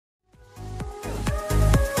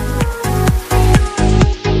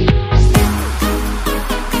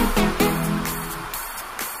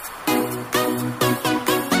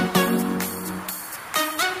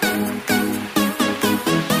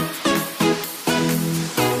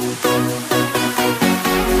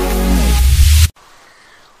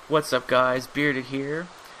What's up, guys? Bearded here.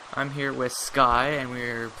 I'm here with Sky, and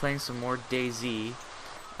we're playing some more DayZ.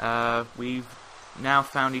 We've now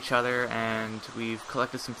found each other, and we've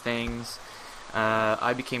collected some things.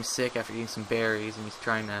 I became sick after eating some berries, and he's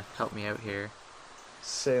trying to help me out here.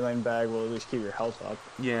 Saline bag will at least keep your health up.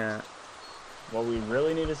 Yeah. What we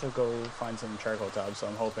really need is to go find some charcoal tabs, so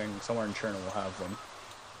I'm hoping somewhere in Cherno will have them.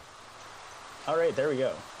 Alright, there we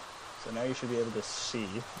go. So now you should be able to see.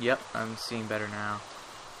 Yep, I'm seeing better now.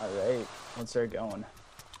 Alright, let's start going.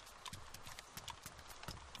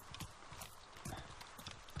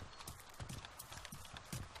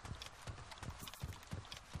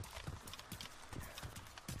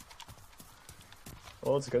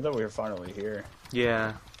 Well, it's good that we're finally here.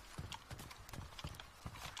 Yeah.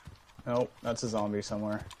 Oh, that's a zombie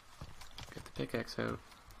somewhere. Get the pickaxe out.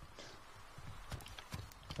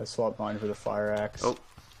 I swapped mine for the fire axe. Oh.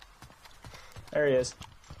 There he is.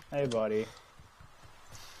 Hey, buddy.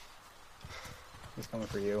 He's coming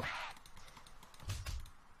for you.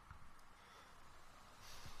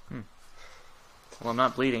 Well, I'm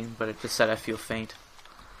not bleeding, but it just said I feel faint.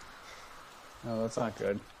 No, that's not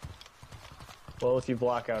good. Well, if you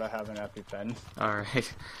block out, I have an EpiPen.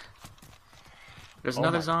 Alright. There's Oh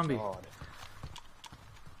another my zombie. God.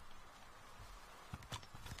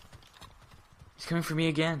 He's coming for me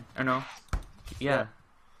again. Or no? Yeah.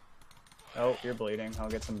 Oh, you're bleeding. I'll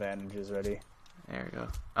get some bandages ready. There we go.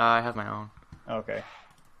 I have my own. Okay.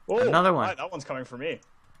 Whoa, Another one. That one's coming for me.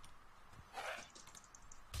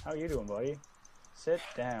 How you doing, buddy? Sit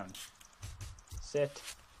down. Sit.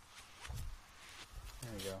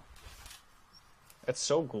 There we go. It's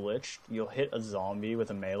so glitched. You'll hit a zombie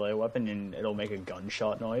with a melee weapon and it'll make a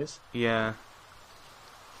gunshot noise. Yeah.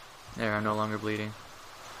 There, I'm no longer bleeding.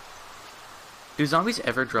 Do zombies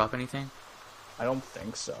ever drop anything? I don't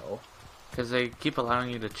think so. Because they keep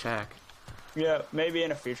allowing you to check. Yeah, maybe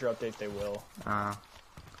in a future update they will. Uh,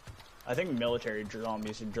 I think military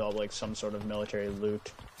zombies should drop like some sort of military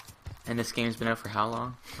loot. and this game's been out for how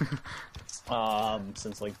long?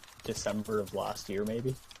 Since like December of last year,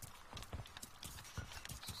 maybe.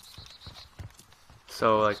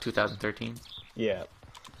 So, like 2013? Yeah.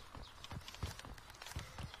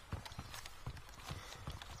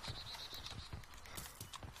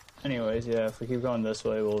 Anyways, yeah, if we keep going this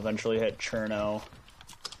way, we'll eventually hit Cherno.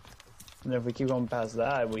 And if we keep going past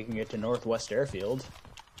that, we can get to Northwest Airfield.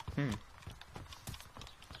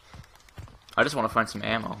 I just want to find some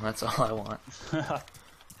ammo. That's all I want.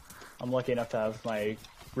 I'm lucky enough to have my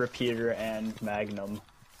repeater and magnum.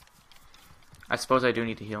 I suppose I do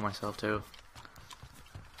need to heal myself, too.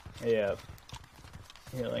 Yeah.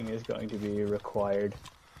 Healing is going to be required.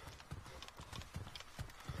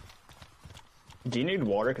 Do you need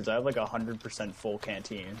water? Because I have like 100% full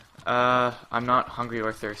canteen. I'm not hungry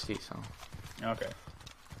or thirsty, so... Okay.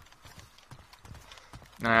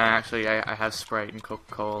 Actually, I have Sprite and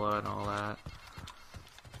Coca-Cola and all that.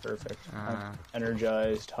 Perfect. I'm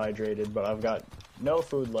energized, hydrated, but I've got no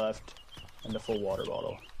food left and a full water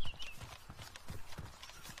bottle.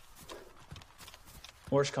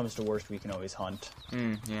 Worst comes to worst, we can always hunt.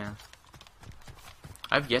 Yeah.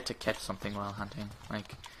 I've yet to catch something while hunting.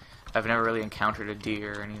 Like, I've never really encountered a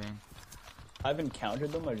deer or anything. I've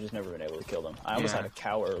encountered them, I've just never been able to kill them. I almost had a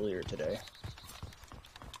cow earlier today.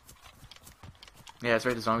 Yeah, that's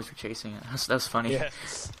right, the zombies were chasing it. That was funny. Yeah.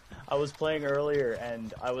 I was playing earlier,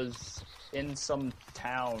 and I was in some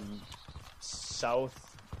town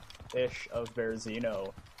south-ish of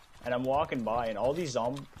Berzino, and I'm walking by, and all these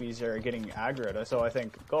zombies are getting aggroed, so I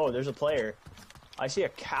think, oh, there's a player. I see a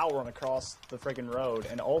cow run across the freaking road,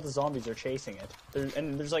 and all the zombies are chasing it.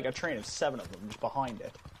 There's like a train of 7 of them just behind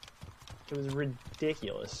it. It was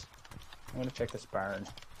ridiculous. I'm gonna check this barn.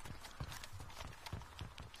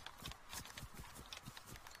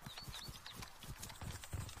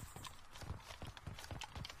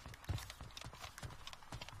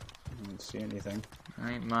 I didn't see anything.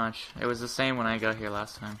 Ain't much. It was the same when I got here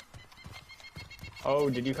last time. Oh,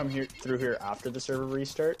 did you come through here after the server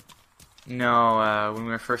restart? No, when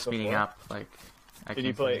we were first meeting Before? up, like... Did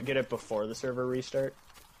you get it before the server restart?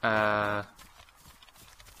 No.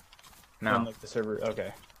 When, like, the server...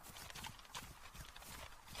 Okay.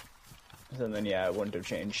 So then, yeah, it wouldn't have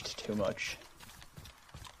changed too much.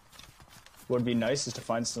 What would be nice is to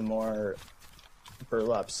find some more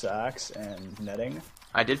burlap sacks and netting.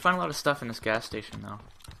 I did find a lot of stuff in this gas station, though.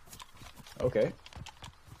 Okay.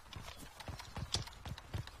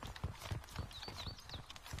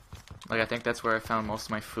 Like, I think that's where I found most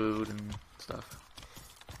of my food and stuff.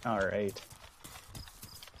 Alright.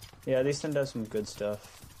 Yeah, these tend to have some good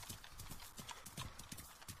stuff.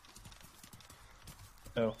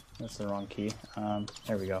 Oh, that's the wrong key.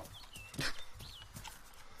 There we go.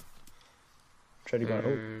 Try to go.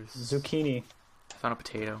 Oh, zucchini. I found a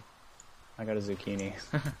potato. I got a zucchini.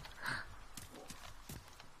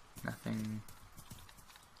 Nothing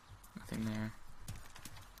there.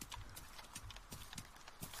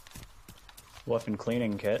 Weapon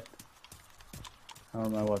cleaning kit. How are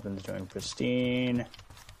my weapons doing? Pristine.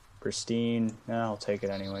 Pristine. Nah, I'll take it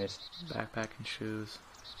anyways. Backpack and shoes.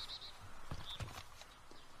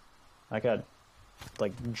 I got,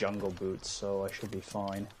 like, jungle boots, so I should be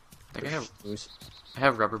fine. I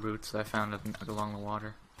have rubber boots that I found along the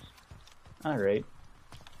water. Alright.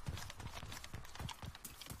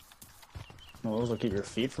 Well, those will keep your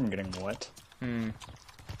feet from getting wet. Hmm.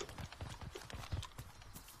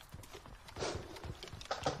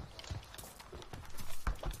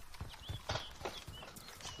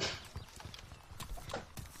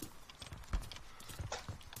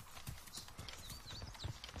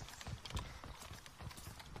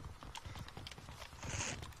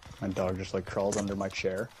 My dog just like crawls under my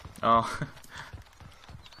chair. Oh.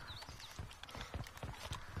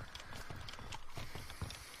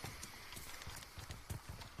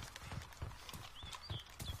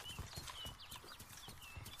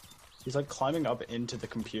 He's like climbing up into the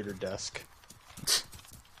computer desk.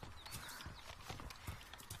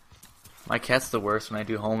 My cat's the worst when I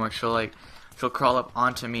do homework. She'll crawl up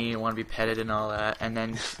onto me and want to be petted and all that, and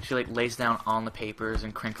then she like lays down on the papers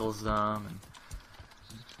and crinkles them. And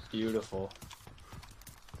Beautiful.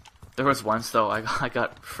 there was once though I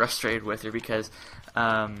got frustrated with her because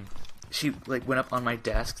she like went up on my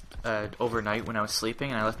desk overnight when I was sleeping,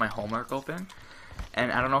 and I left my homework open.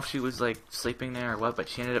 And I don't know if she was like sleeping there or what, but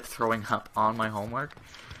she ended up throwing up on my homework.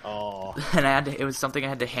 Oh. And it was something I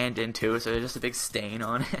had to hand in too, so there's just a big stain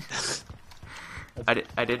on it.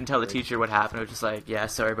 I didn't tell the teacher what happened. I was just like, yeah,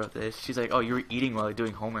 sorry about this. She's like, oh, you were eating while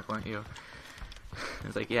doing homework, weren't you? I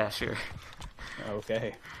was like, yeah, sure.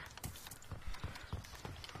 Okay.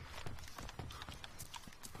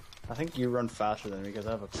 I think you run faster than me because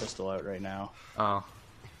I have a pistol out right now. Oh.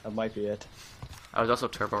 That might be it. I was also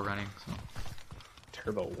turbo running, so.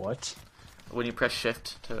 Turbo what? When you press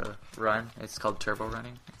shift to run, it's called turbo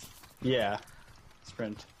running. Yeah.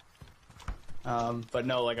 Sprint. But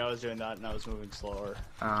no, like I was doing that and I was moving slower.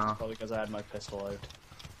 Oh. Probably because I had my pistol out.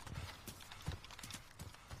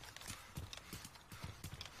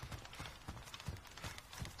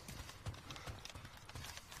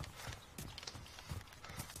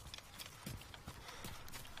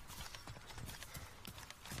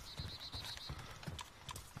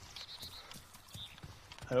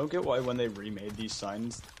 I don't get why when they remade these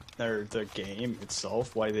signs, or the game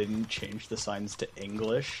itself, why they didn't change the signs to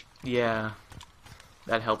English. Yeah.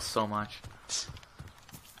 That helps so much.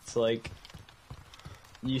 It's like,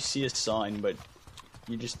 you see a sign, but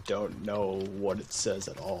you just don't know what it says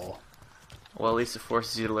at all. Well, at least it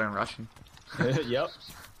forces you to learn Russian. Yep.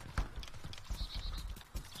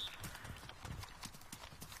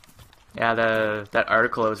 Yeah, that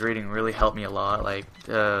article I was reading really helped me a lot. Like,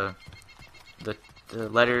 the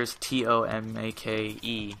letters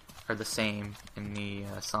T-O-M-A-K-E are the same in the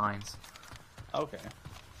signs. Okay.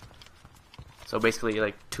 So basically,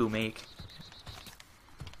 like, to make.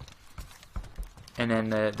 And then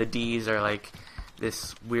the D's are like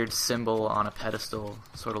this weird symbol on a pedestal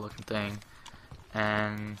sort of looking thing.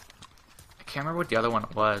 And I can't remember what the other one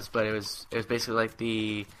was, but it was basically like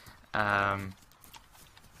the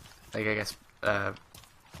like I guess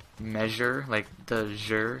measure, like the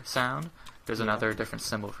zh sound. There's another different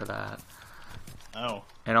symbol for that. Oh.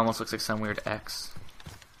 It almost looks like some weird X.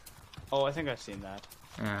 Oh, I think I've seen that.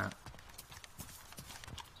 Yeah.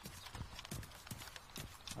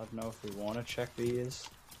 I don't know if we want to check these.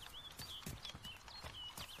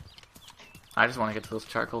 I just want to get to those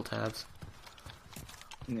charcoal tabs.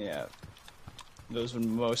 Yeah. Those would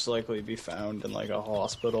most likely be found in like a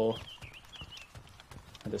hospital,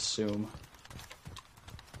 I'd assume.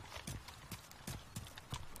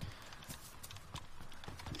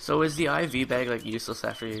 So is the IV bag like useless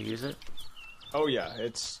after you use it? Oh yeah,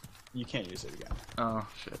 you can't use it again. Oh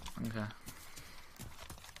shit. Okay.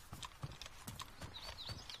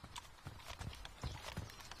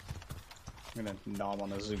 I'm gonna nom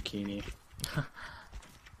on a zucchini.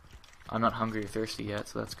 I'm not hungry or thirsty yet,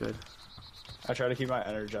 so that's good. I try to keep my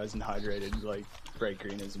energized and hydrated, like bright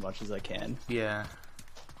green as much as I can. Yeah.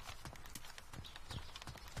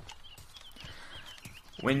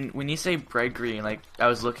 When you say bright green, like I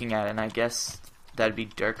was looking at it, and I guess that'd be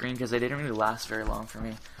dark green because they didn't really last very long for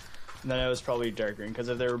me. And then it was probably dark green because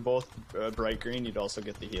if they were both bright green, you'd also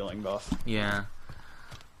get the healing buff. Yeah.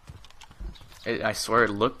 I swear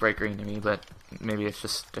it looked bright green to me, but maybe it's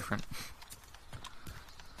just different.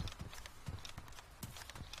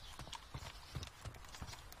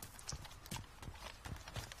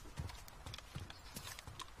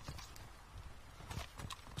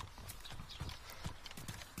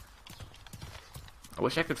 I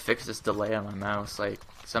wish I could fix this delay on my mouse. Like,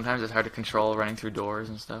 sometimes it's hard to control running through doors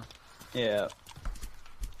and stuff. Yeah.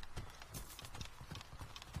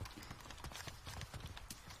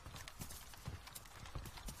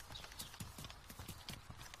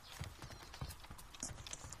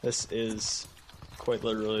 This is quite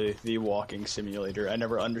literally the walking simulator. I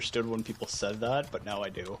never understood when people said that, but now I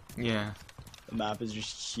do. Yeah. The map is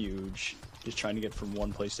just huge. Just trying to get from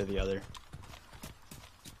one place to the other.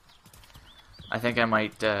 I think I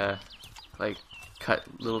might, like, cut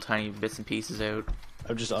little tiny bits and pieces out.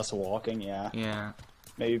 Of just us walking, yeah. Yeah.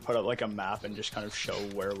 Maybe put up, like, a map and just kind of show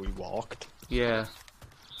where we walked. Yeah.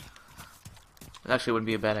 That actually wouldn't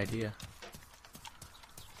be a bad idea.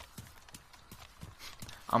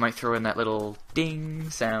 I might throw in that little ding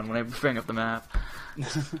sound when I bring up the map.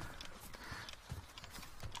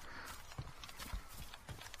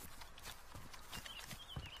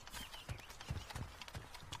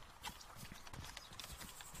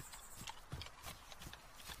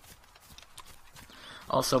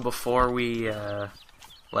 Also, before we,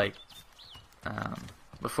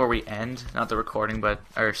 before we end, not the recording, but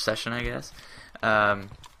our session, I guess,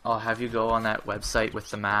 I'll have you go on that website with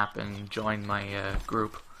the map and join my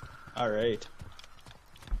group. Alright.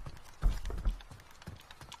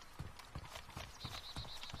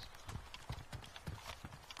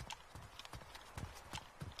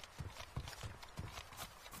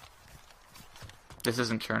 This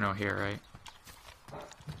isn't Cherno here, right?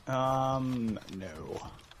 No.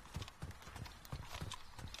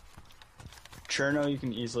 Cherno you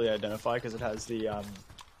can easily identify because it has the,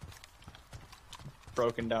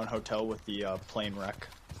 broken down hotel with the, plane wreck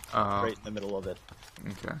right in the middle of it.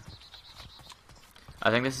 Okay. I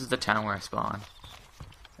think this is the town where I spawn.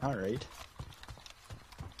 Alright.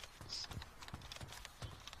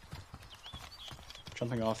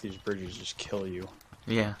 Jumping off these bridges just kill you.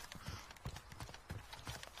 Yeah.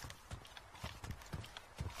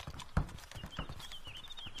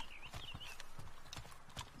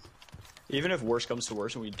 Even if worse comes to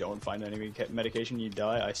worse and we don't find any medication, you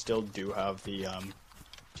die, I still do have the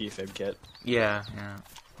defib kit. Yeah, yeah.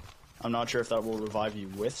 I'm not sure if that will revive you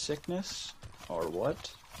with sickness or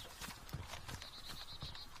what.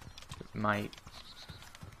 It might.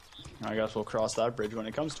 I guess we'll cross that bridge when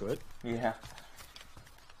it comes to it. Yeah.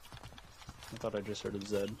 I thought I just heard a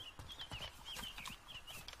Zed.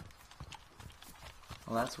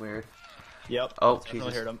 Well, that's weird. Yep. Oh, definitely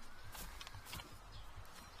Jesus. heard him.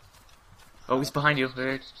 Oh, he's behind you.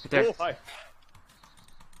 Right there. Oh, hi.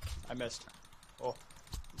 I missed. Oh.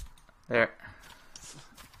 There.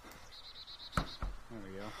 There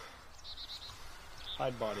we go.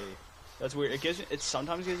 Hide body. That's weird. It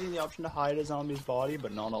sometimes gives you the option to hide a zombie's body,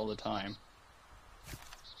 but not all the time.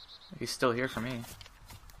 He's still here for me.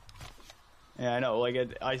 Yeah, I know. Like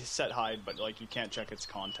I set hide, but like you can't check its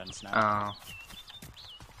contents now. Oh.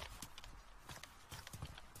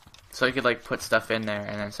 So you could like put stuff in there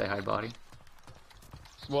and then say hide body.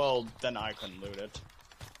 Well, then I couldn't loot it.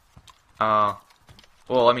 Oh.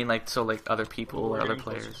 Well, I mean, like, so, like, other people We're or other getting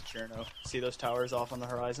closer players. to Cherno. See those towers off on the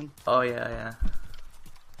horizon? Oh, yeah, yeah.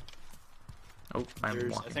 Oh, I'm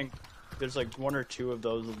walking. I think there's like one or two of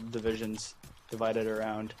those divisions divided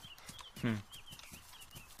around. Hmm.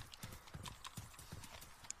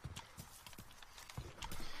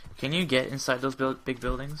 Can you get inside those big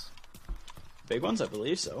buildings? Big ones, I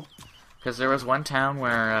believe so. Because there was one town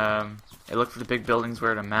where it looked like the big buildings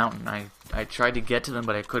were at a mountain. I tried to get to them,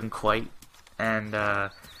 but I couldn't quite. And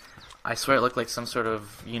I swear it looked like some sort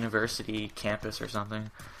of university campus or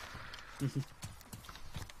something. I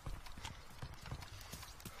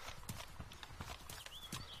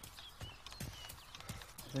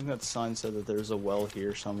think that sign said that there's a well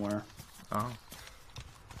here somewhere. Oh.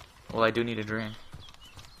 Well, I do need a drink.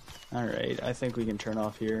 Alright, I think we can turn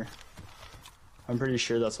off here. I'm pretty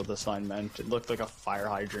sure that's what the sign meant. It looked like a fire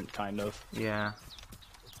hydrant, kind of. Yeah.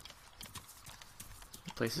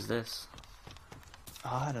 What place is this?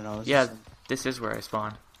 I don't know. Yeah, this is where I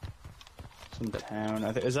spawned. Some town.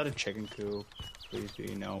 Is that a chicken coop? Please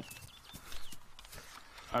be. No.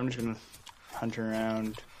 I'm just gonna hunt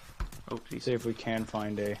around. Oh, geez. See if we can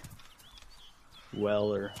find a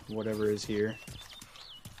well or whatever is here.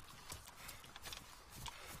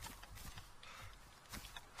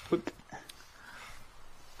 Whoop.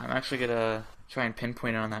 I'm actually gonna try and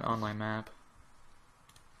pinpoint it on that online map.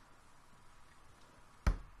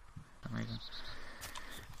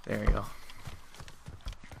 There we go.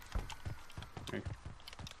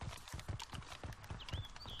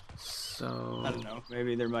 So... I don't know.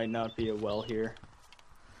 Maybe there might not be a well here.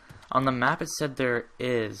 On the map it said there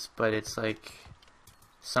is, but it's like...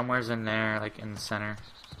 somewhere's in there, like in the center.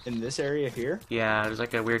 In this area here? Yeah, there's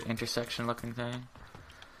like a weird intersection looking thing.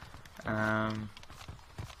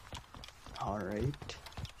 Alright.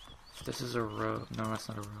 This is a road. No, that's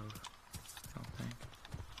not a road. I don't think.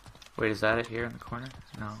 Wait, is that it here in the corner?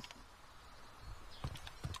 No.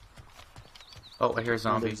 Oh, I hear a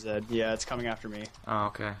zombie. Yeah, it's coming after me. Oh,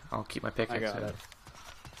 okay. I'll keep my pickaxe. I got it.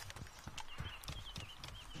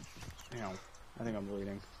 Ow. I think I'm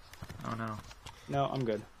bleeding. Oh no. No, I'm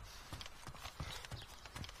good.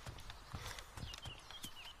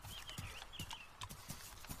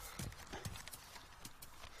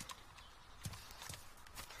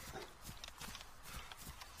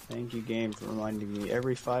 Thank you, game, for reminding me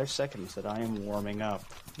every 5 seconds that I am warming up.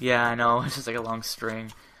 Yeah, I know. It's just like a long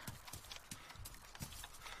string.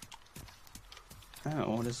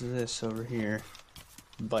 Oh, what is this over here?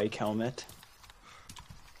 Bike helmet.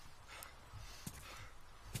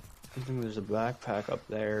 I think there's a backpack up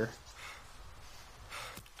there.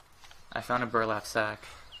 I found a burlap sack.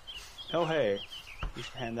 Oh, hey. You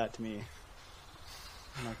should hand that to me.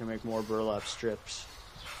 I'm not gonna make more burlap strips.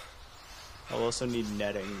 I'll also need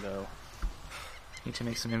netting, though. Need to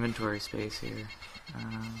make some inventory space here.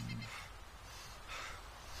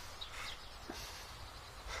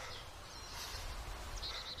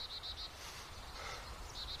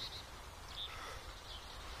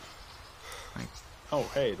 Oh,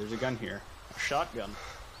 hey, there's a gun here. A shotgun.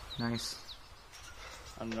 Nice.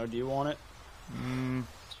 I don't know, do you want it?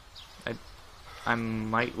 I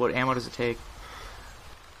might. What ammo does it take?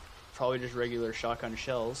 Probably just regular shotgun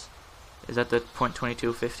shells. Is that the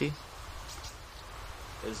 .2250?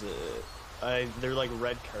 Is it... they're like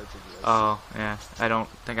red cartridges. Oh, yeah. I don't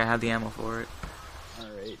think I have the ammo for it.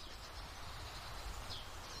 Alright.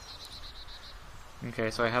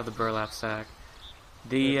 Okay, so I have the burlap sack.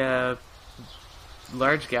 The,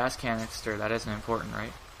 large gas canister, that isn't important,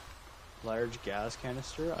 right? Large gas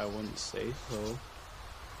canister? I wouldn't say so.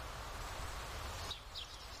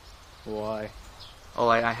 Why? Oh,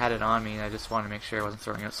 I had it on me. I just wanted to make sure I wasn't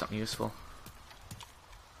throwing out something useful.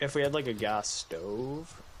 If we had like a gas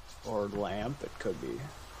stove or lamp, it could be.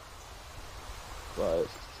 But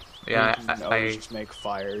yeah, we can always just make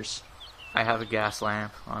fires. I have a gas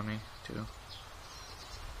lamp on me too.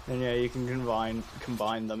 And yeah, you can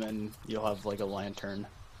combine them, and you'll have like a lantern.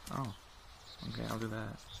 Oh, okay, I'll do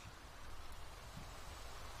that.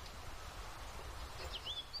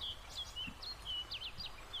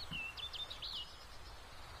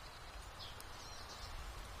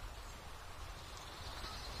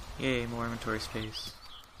 Yay, more inventory space.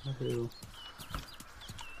 Woohoo.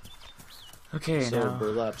 Okay, so now...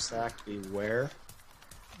 burlap sack, beware.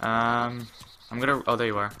 I'm gonna... Oh, there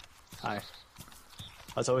you are. Hi.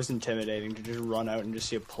 That's always intimidating to just run out and just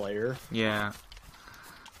see a player. Yeah.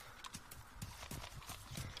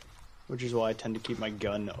 Which is why I tend to keep my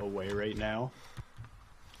gun away right now.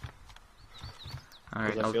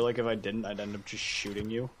 Alright, Because I feel like if I didn't, I'd end up just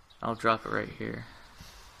shooting you. I'll drop it right here.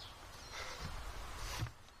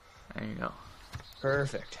 There you go.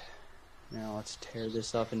 Perfect. Now let's tear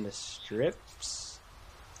this up into strips.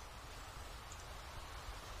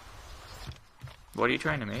 What are you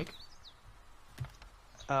trying to make?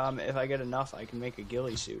 If I get enough, I can make a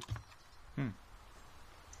ghillie suit.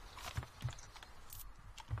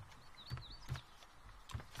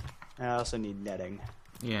 I also need netting.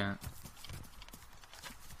 Yeah.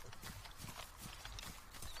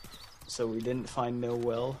 So we didn't find no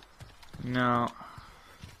well. No.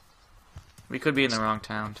 We could be in the wrong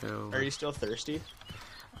town, too. Are you still thirsty?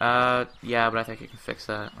 Yeah, but I think I can fix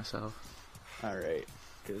that myself. Alright,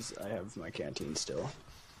 because I have my canteen still.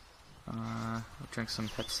 I'll drink some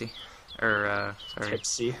Pepsi. Or, sorry.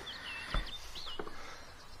 Pepsi.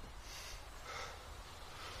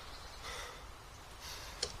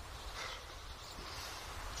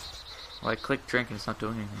 Well, I clicked drink and it's not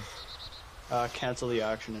doing anything. Cancel the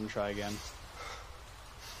action and try again.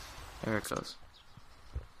 There it goes.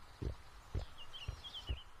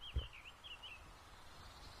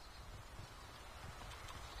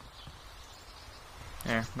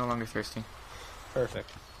 There, no longer thirsty. Perfect.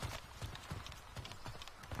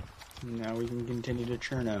 Now we can continue to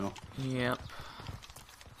churn out. Yep.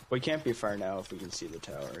 We can't be far now if we can see the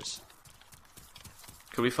towers.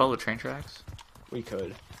 Could we follow the train tracks? We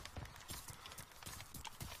could.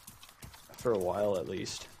 For a while at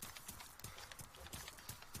least.